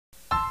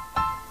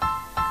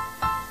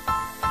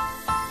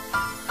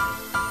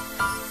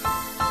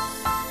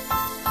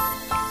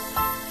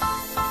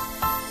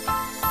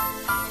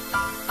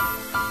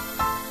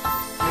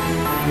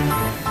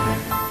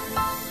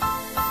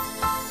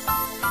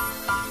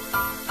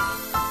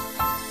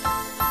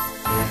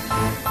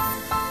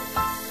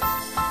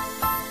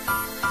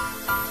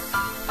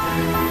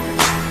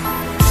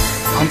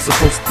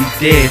supposed to be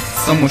dead.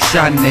 Someone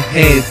shot in the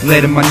head,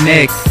 bled in my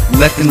neck,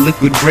 left in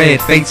liquid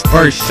red. Face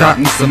first, shot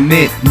in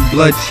cement and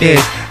bloodshed.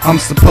 I'm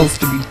supposed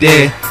to be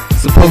dead,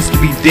 supposed to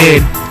be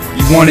dead.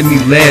 You wanted me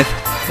left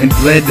and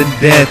bled to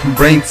death.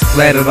 Brains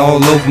splattered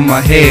all over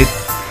my head,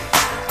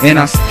 and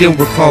I still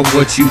recall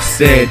what you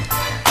said.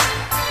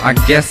 I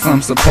guess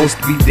I'm supposed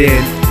to be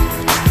dead.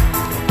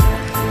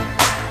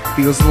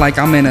 Feels like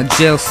I'm in a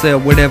jail cell.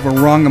 Whatever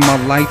wrong in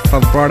my life I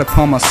brought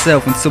upon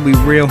myself. And to be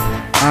real,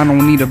 I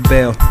don't need a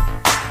bail.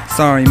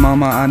 Sorry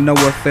mama, I know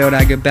I failed.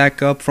 I get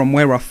back up from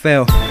where I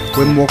fell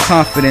with more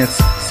confidence.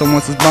 So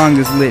once this bong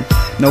is lit,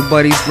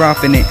 nobody's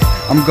dropping it.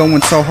 I'm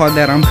going so hard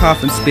that I'm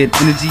coughing spit.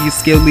 Energy is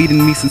still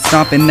leading me since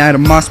stomping out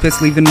of mosh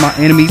pits, leaving my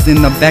enemies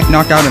in the back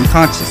knocked out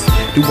unconscious.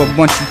 Do I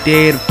want you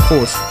dead? Of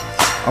course.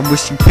 I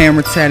wish you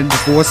parents had a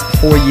divorce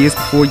 4 years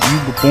before you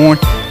were born.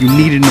 You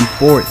needed an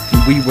abort,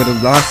 and we would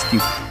have lost you.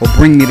 Or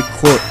bring me to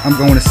court, I'm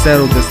going to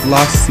settle this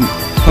lawsuit.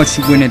 Punch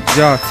you in the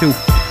jaw too,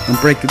 and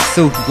break a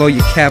tooth. Blow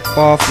your cap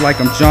off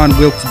like I'm John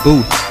Wilkes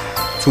Booth.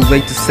 Too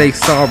late to say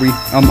sorry,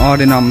 I'm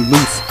odd and I'm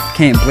loose.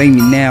 Can't blame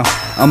me now,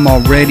 I'm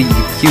already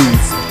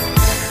accused.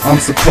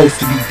 I'm supposed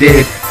to be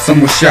dead.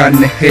 Someone shot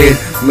in the head,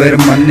 bled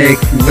in my neck,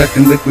 left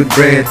in liquid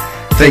red.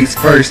 Face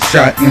first,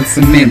 shot in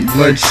cement,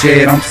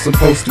 bloodshed. I'm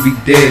supposed to be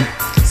dead,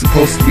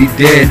 supposed to be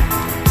dead.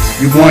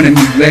 You wanted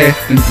me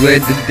left and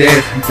bled to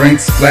death.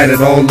 Brains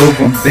splattered all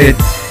over my bed,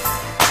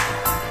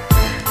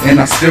 and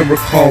I still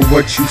recall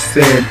what you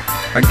said.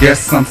 I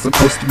guess I'm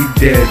supposed to be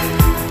dead.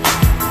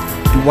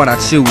 Do what I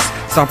choose,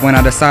 stop when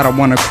I decide I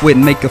wanna quit.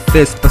 Make a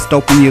fist, bust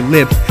open your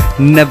lip,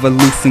 never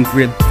loosen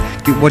grip.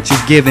 Get what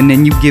you're giving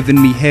and you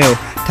giving me hell.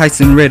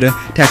 Tyson Ritter,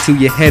 tattoo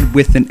your head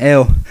with an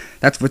L.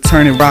 That's for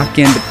turning rock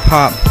into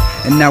pop.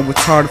 And now it's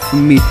harder for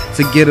me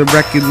to get a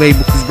record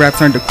label, cause rap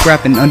turned to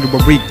crap and under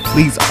a week.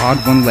 Please, odd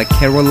one, let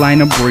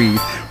Carolina breathe.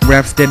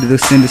 Rap's dead to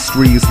this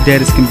industry, as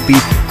dead as can be.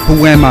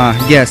 Who am I?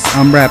 Yes,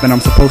 I'm rapping,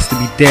 I'm supposed to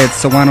be dead.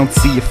 So I don't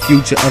see a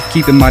future of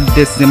keeping my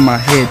diss in my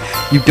head.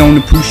 You don't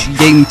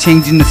appreciate me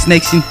changing this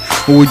nation?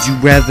 Or would you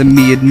rather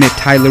me admit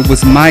Tyler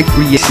was my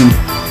creation?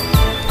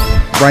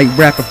 Write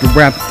rap after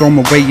rap, throw them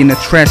away in the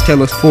trash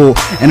till it's full.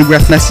 And the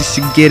rap message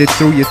should get it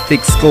through your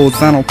thick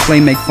skulls. I don't play,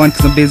 make fun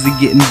cause I'm busy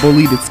getting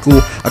bullied at school.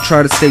 I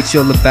try to stay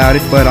chill about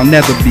it, but I'll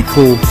never be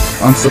cool.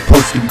 I'm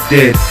supposed to be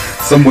dead.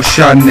 Someone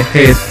shot in the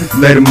head,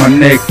 bled in my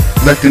neck,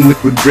 left in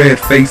liquid red.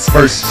 Face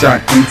first,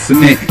 shot in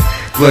cement,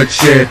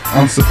 bloodshed.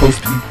 I'm supposed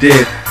to be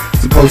dead,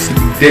 supposed to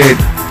be dead.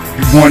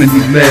 You wanted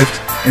me left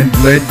and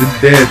bled to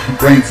death.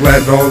 Brains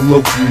splattered all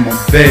over my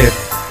bed,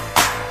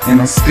 and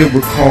I still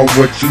recall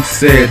what you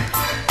said.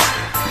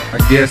 I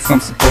guess I'm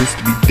supposed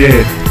to be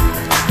dead.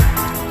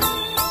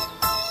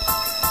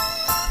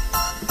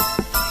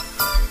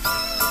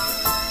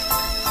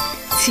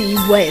 T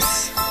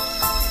West.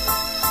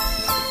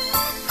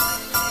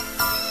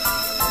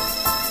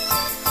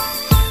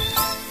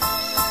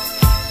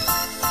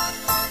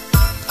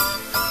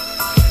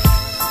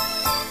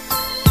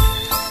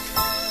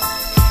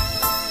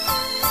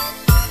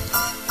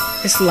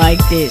 It's like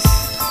this.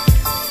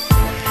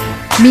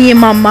 Me and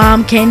my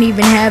mom can't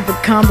even have a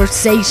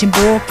conversation.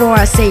 Boy, before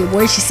I say a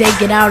word, she say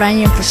get out, I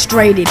am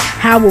frustrated.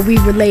 How are we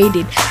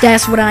related?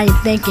 That's what I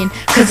am thinking,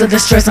 cause of the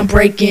stress I'm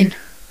breaking.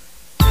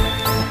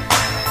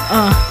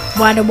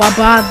 Why do I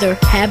bother?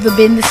 Haven't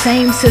been the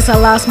same since I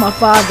lost my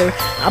father.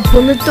 I'm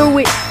pulling through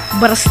it,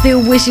 but I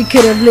still wish it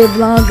could have lived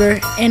longer.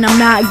 And I'm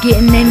not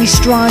getting any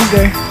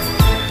stronger.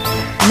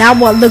 Now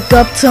I look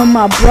up to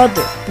my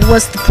brother, but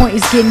what's the point?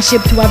 He's getting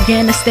shipped to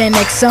Afghanistan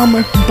next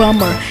summer.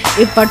 Bummer.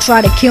 If I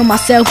try to kill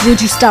myself,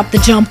 would you stop the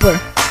jumper?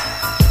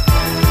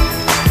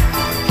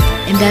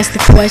 And that's the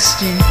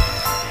question.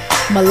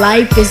 My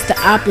life is the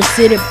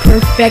opposite of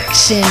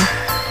perfection.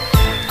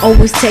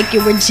 Always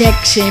taking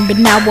rejection, but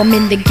now I'm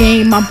in the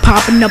game. I'm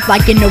popping up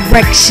like an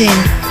erection.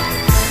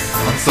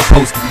 I'm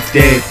supposed to be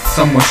dead.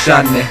 Someone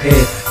shot in the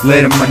head,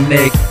 bled in my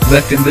neck,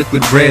 left in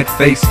liquid red.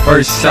 Face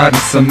first, shot in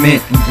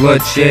cement and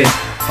bloodshed.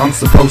 I'm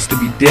supposed to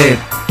be dead,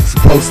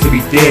 supposed to be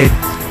dead.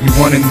 You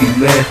wanted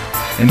me left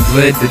and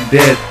bled to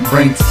death.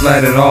 Brains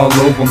splattered all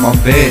over my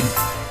bed,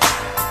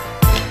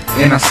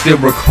 and I still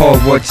recall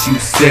what you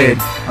said.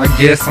 I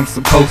guess I'm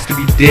supposed to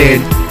be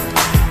dead.